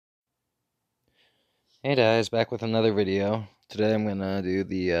Hey guys, back with another video. Today I'm gonna do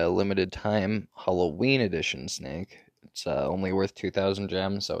the limited time Halloween edition snake. It's only worth 2,000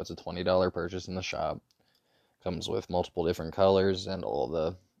 gems, so it's a $20 purchase in the shop. Comes with multiple different colors and all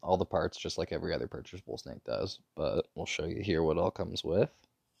the parts, just like every other purchasable snake does. But we'll show you here what all comes with.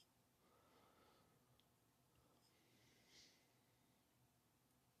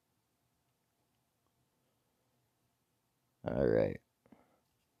 All right,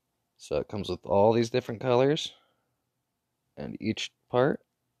 so it comes with all these different colors, and each part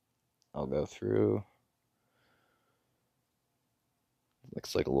I'll go through.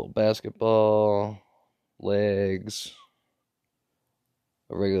 Looks like a little basketball, legs,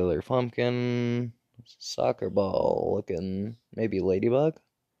 a regular pumpkin, soccer ball looking, maybe ladybug,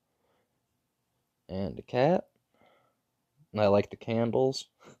 and a cat. And I like the candles.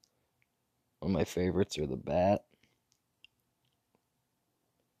 One of my favorites are the bat.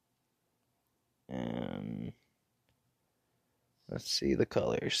 And let's see the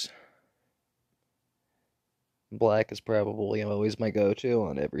colors. Black is probably always my go-to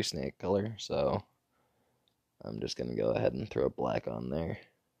on every snake color, so I'm just gonna go ahead and throw black on there.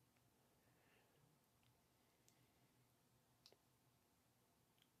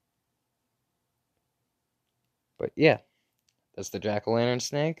 But yeah, that's the jack-o'-lantern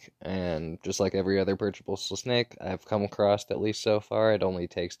snake, and just like every other purchasable snake I've come across, at least so far, it only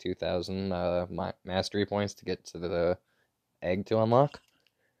takes 2,000 mastery points to get to the egg to unlock,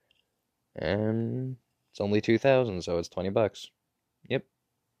 and it's only 2,000, so it's $20. Yep,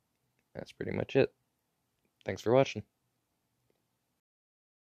 that's pretty much it. Thanks for watching.